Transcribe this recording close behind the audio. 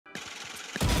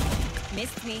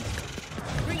Missed me.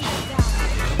 Bring it down.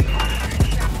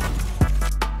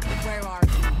 Where are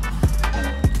you?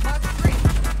 Mark 3.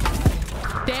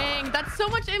 Dang, that's so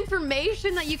much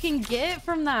information that you can get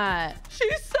from that.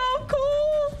 She's so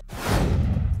cool.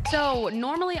 So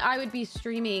normally I would be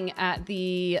streaming at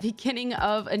the beginning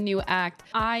of a new act.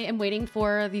 I am waiting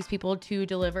for these people to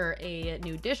deliver a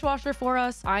new dishwasher for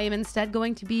us. I am instead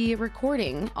going to be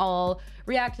recording. I'll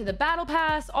react to the battle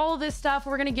pass, all of this stuff.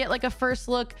 We're gonna get like a first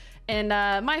look and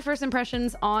my first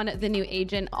impressions on the new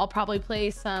agent. I'll probably play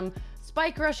some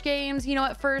Spike Rush games, you know,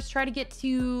 at first, try to get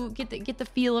the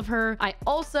feel of her. I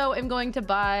also am going to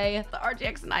buy the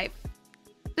RGX knife.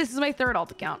 This is my third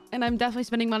alt account and I'm definitely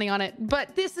spending money on it,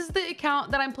 but this is the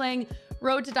account that I'm playing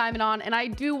Road to Diamond on, and I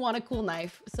do want a cool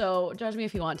knife. So judge me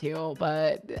if you want to,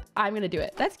 but I'm gonna do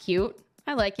it. That's cute.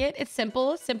 I like it. It's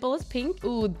simple as pink.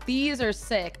 Ooh, these are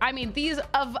sick. I mean, these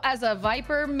as a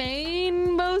Viper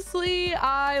main mostly,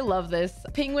 I love this.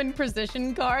 Penguin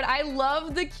precision card. I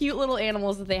love the cute little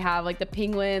animals that they have, like the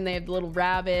penguin, they have the little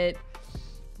rabbit.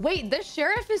 Wait, this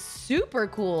sheriff is super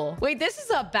cool. Wait, this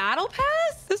is a battle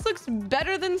pass? This looks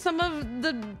better than some of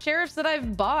the sheriffs that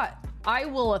I've bought. I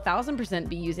will 1000%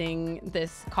 be using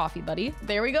this coffee buddy.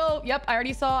 There we go. Yep,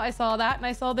 I saw that and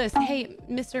I saw this. Hey,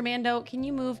 Mr. Mando, can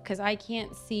you move? Because I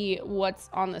can't see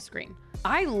what's on the screen.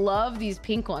 I love these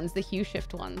pink ones, the hue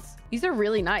shift ones. These are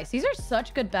really nice. These are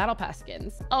such good battle pass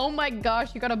skins. Oh my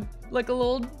gosh, you got a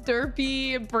little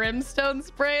derpy brimstone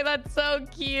spray. That's so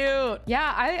cute.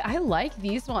 Yeah, I like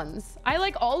these ones. I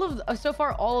like so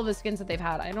far all of the skins that they've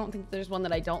had. I don't think there's one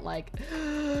that I don't like.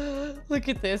 Look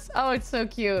at this. Oh, it's so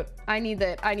cute. I need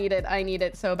it. I need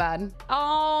it so bad.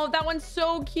 Oh, that one's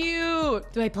so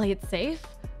cute. Do I play it safe?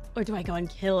 Or do I go and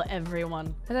kill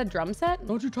everyone? Is that a drum set?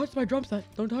 Don't you touch my drum set.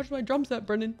 Don't touch my drum set,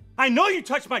 Brendan. I know you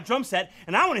touched my drum set,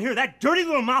 and I want to hear that dirty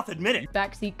little mouth admit it.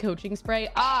 Backseat coaching spray.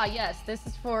 Ah, yes. This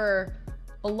is for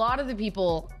a lot of the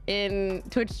people in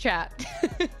Twitch chat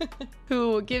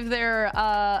who give their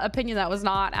opinion that was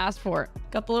not asked for.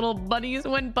 Got the little bunnies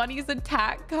when bunnies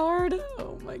attack card.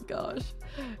 Oh my gosh.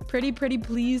 Pretty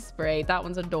please spray. That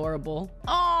one's adorable.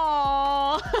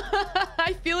 Oh,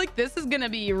 I feel like this is gonna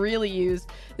be really used.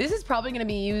 This is probably gonna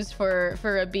be used for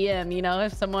a BM. You know,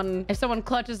 if someone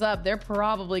clutches up, they're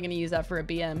probably gonna use that for a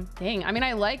BM. Dang. I mean,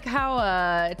 I like how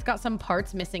it's got some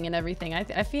parts missing and everything. I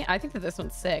think that this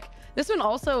one's sick. This one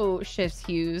also shifts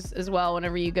hues as well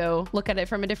whenever you go look at it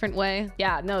from a different way.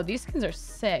 Yeah, no, these skins are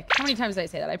sick. How many times did I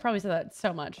say that? I probably said that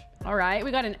so much. All right,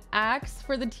 we got an axe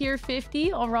for the tier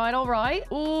 50. All right.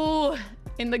 Ooh,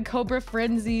 in the Cobra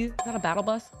Frenzy. Is that a battle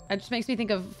bus? It just makes me think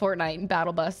of Fortnite and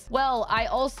battle bus. Well, I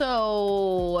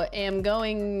also am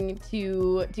going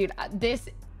to, dude,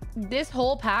 this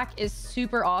whole pack is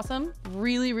super awesome.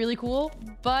 Really cool,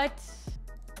 but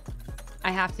I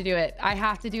have to do it.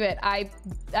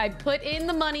 I put in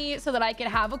the money so that I could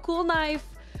have a cool knife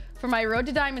for my Road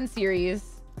to Diamond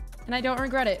series, and I don't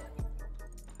regret it.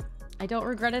 I don't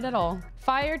regret it at all.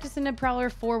 Fire to send a prowler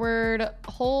forward.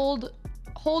 Hold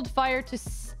fire to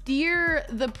steer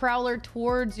the prowler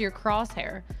towards your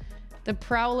crosshair. The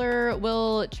prowler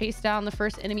will chase down the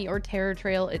first enemy or terror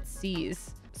trail it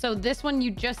sees. So this one,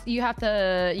 you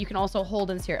can also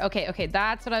hold and steer. Okay,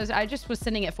 that's what I just was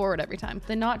sending it forward every time.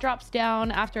 The knot drops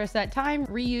down after a set time.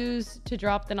 Reuse to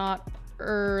drop the knot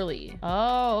early.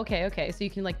 Oh, okay. So you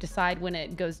can like decide when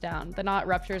it goes down. The knot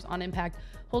ruptures on impact,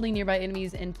 holding nearby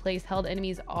enemies in place. Held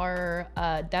enemies are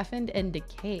deafened and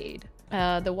decayed.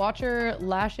 The Watcher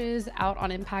lashes out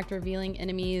on impact, revealing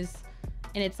enemies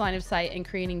in its line of sight and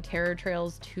creating terror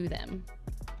trails to them.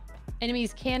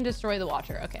 Enemies can destroy the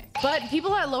Watcher. Okay. But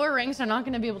people at lower ranks are not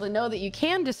going to be able to know that you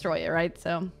can destroy it, right?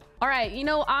 So, all right. You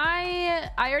know, I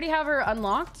already have her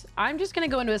unlocked. I'm just going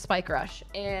to go into a Spike Rush.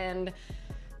 And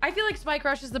I feel like Spike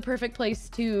Rush is the perfect place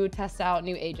to test out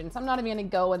new agents. I'm not even going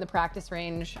to go in the practice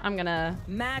range. I gotta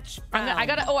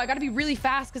be really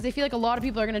fast because I feel like a lot of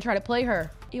people are going to try to play her.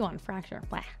 You on Fracture.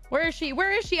 Blah. Where is she?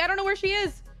 I don't know where she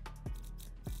is.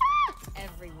 Ah!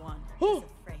 Everyone is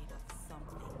afraid of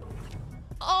something.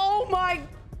 Oh my,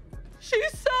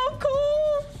 she's so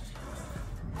cool.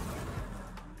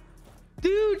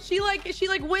 Dude, she like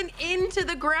went into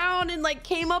the ground and like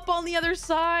came up on the other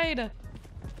side.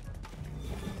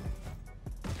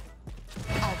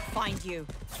 I'll find you.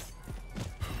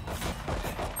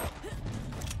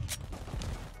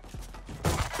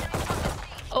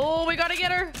 Oh, we gotta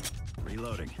get her.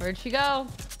 Reloading. Where'd she go?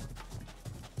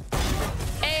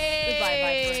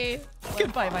 Hey.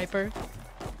 Goodbye, Viper.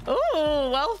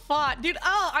 Oh, well fought. Dude,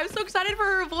 oh, I'm so excited for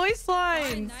her voice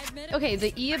line. Okay,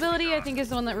 the E ability, I think, is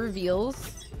the one that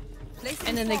reveals.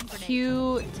 And then the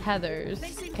Q tethers.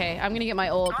 Okay, I'm gonna get my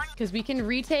ult because we can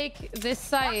retake this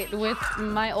site with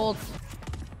my ult.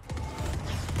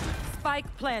 Spike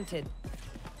planted.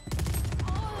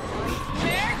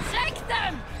 Bear, take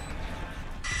them!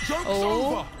 Joke's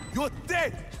Oh. over! You're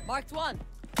dead! Marked one.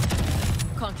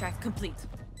 Contract complete.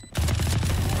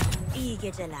 İyi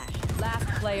geceler. Last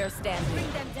player standing.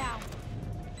 Bring them down.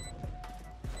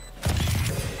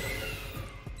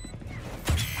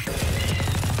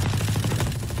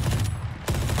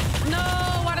 No!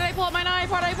 Why did I pull out my knife?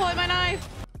 Why did I pull out my knife?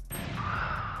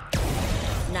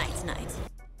 Nice, nice.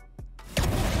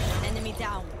 Enemy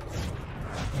down.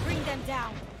 Bring them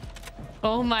down.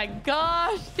 Oh my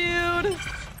gosh, dude!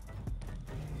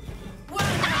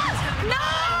 No!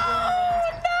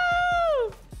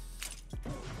 No!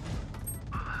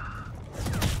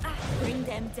 Bring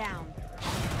them down.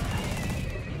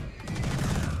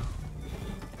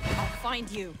 I'll find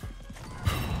you.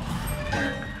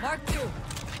 Mark two.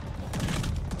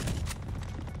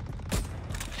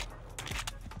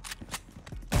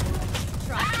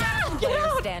 Player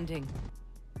standing.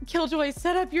 Killjoy,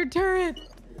 set up your turret.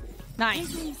 Nice.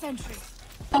 Incoming sentry.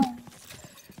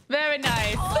 Very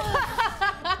nice.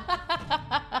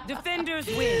 Defenders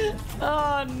win.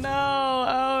 Oh no.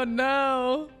 Oh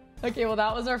no. Okay, well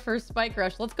that was our first spike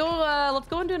rush. Let's go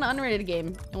into an unrated game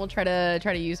and we'll try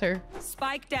to use her.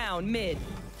 Spike down mid.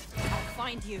 I'll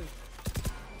find you.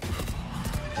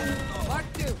 Mark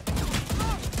two.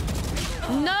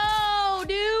 No,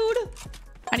 dude.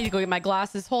 I need to go get my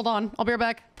glasses. Hold on. I'll be right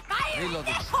back.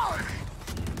 Reloading.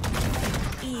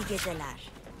 İyi geceler.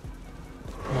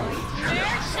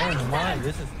 Oh my,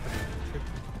 this is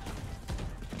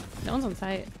No one's on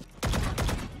site.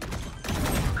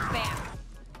 Bam.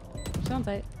 She's on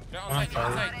site. one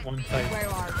side, one side. Where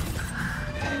are you?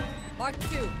 Mark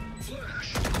two.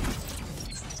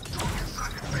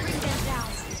 Bring them down.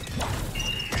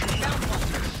 Found one.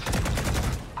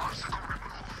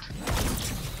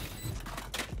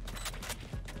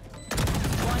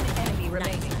 One enemy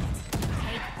remaining.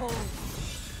 Take hold.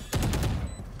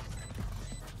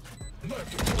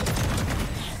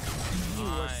 You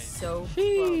were so close.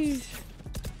 Sheesh.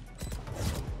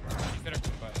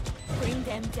 Bring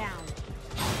them down.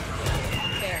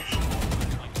 There.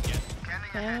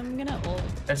 I'm gonna ult.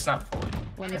 It's not fully.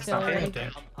 When it's not ready. Okay.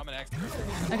 I'm an expert.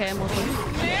 Okay, I'm ulting.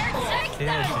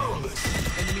 Yeah,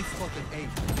 Enemy spotted A.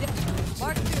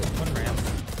 Mark two. one ramp.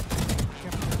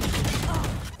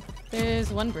 There's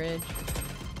one bridge.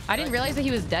 I didn't realize that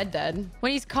he was dead.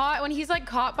 When he's like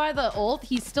caught by the ult,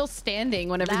 he's still standing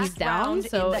whenever he's Last down. round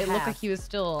So in the it looked half. like he was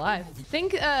still alive. I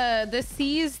think the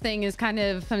seize thing is kind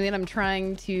of something that I'm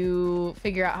trying to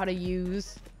figure out how to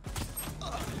use.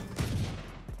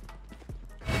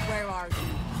 Where are you?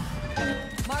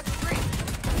 Mark three.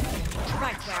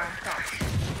 Right where I thought.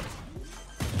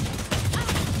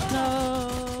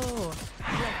 No.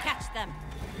 We'll catch them.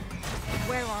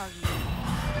 Where are you?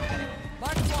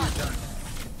 Mark one.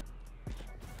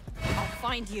 I'll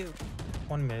find you.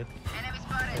 One mid,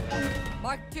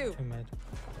 Mark two. two mid.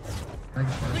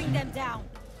 Bring them down.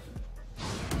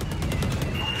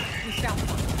 We found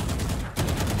one.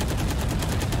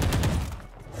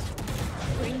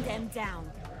 Bring them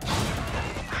down.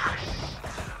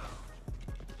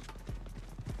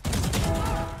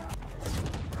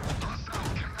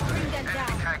 Bring them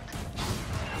down.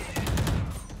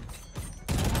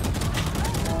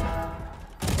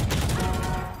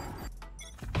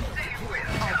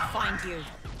 I'll find you.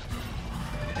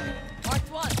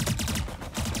 Marked one.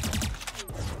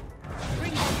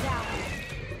 Bring them down.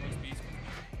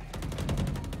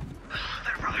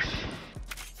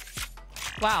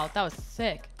 Wow, that was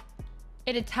sick.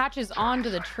 It attaches onto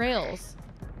the trails.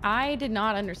 I did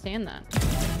not understand that.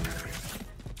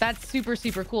 That's super,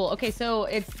 super cool. Okay, so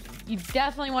you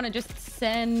definitely want to just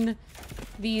send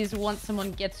these once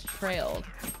someone gets trailed.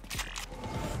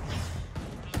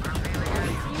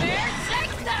 Bear,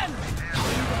 take them!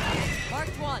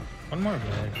 Marked one. One more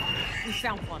mid. We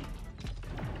found one.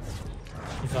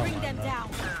 He's on Bring mine, them though. down.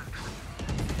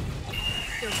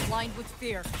 They're blind with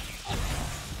fear.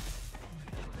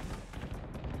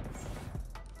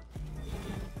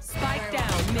 Spike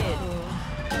down mid.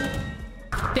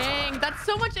 Dang, that's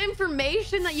so much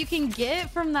information that you can get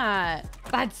from that.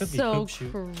 That's Could be so poop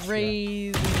shoot.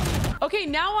 crazy. Okay,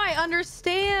 now I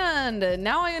understand.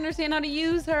 Now I understand how to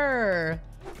use her.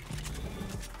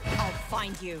 I'll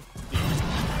find you.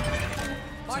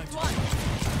 Marked one.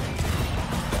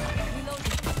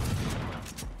 Reloading.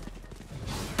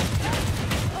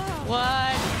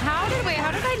 What? How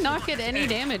did I not get any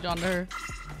damage on her?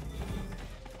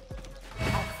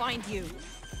 I'll find you.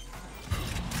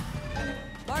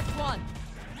 Marked one.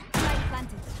 Light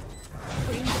planted.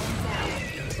 Bring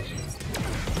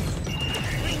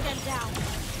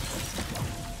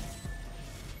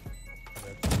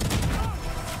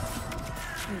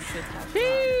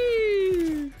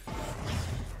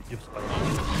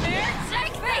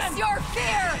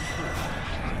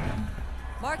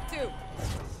 2.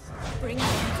 Bring them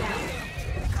down.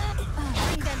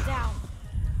 Bring them down.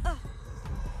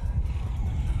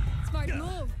 Smart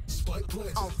move.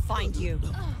 I'll find you.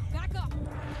 Back up.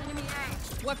 Enemy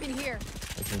A. Weapon here.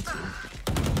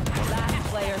 Last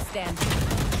player standing.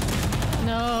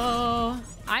 No.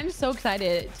 I'm so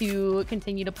excited to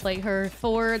continue to play her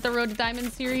for the Road to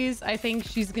Diamond series. I think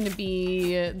she's going to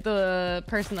be the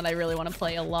person that I really want to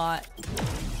play a lot.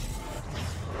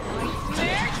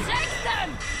 Take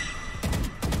them!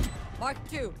 Mark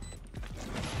 2.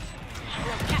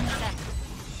 We'll catch them.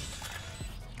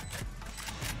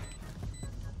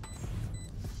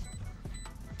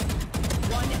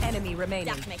 One enemy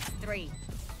remaining. That makes 3.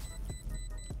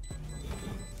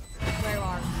 Where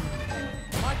are you?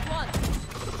 Mark 1.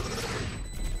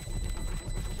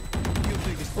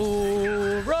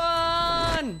 Ooh,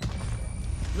 run!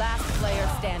 Last player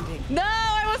standing. No,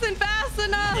 I wasn't fast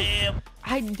enough.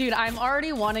 Dude, I'm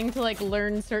already wanting to like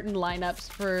learn certain lineups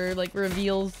for like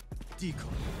reveals. Decoy.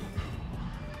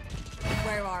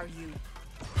 Where are you?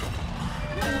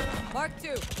 Mark 2.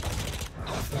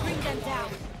 Bring them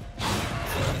down.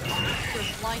 You're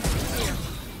blind here.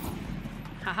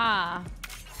 Haha.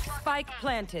 Spike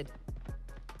planted.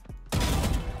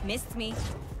 Missed me.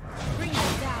 Bring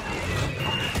them down.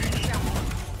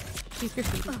 She's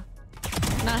 50.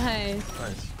 Nice.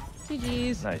 Nice.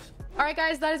 GG's. Nice. All right,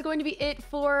 guys, that is going to be it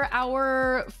for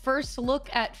our first look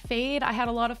at Fade. I had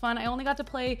a lot of fun. I only got to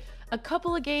play a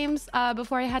couple of games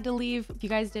before I had to leave. If you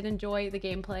guys did enjoy the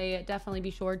gameplay, definitely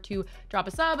be sure to drop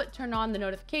a sub, turn on the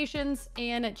notifications,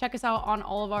 and check us out on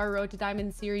all of our Road to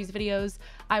Diamond series videos.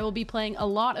 I will be playing a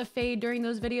lot of Fade during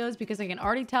those videos because I can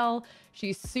already tell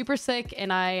she's super sick,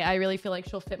 and I really feel like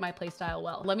she'll fit my playstyle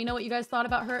well. Let me know what you guys thought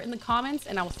about her in the comments,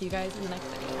 and I will see you guys in the next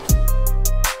video.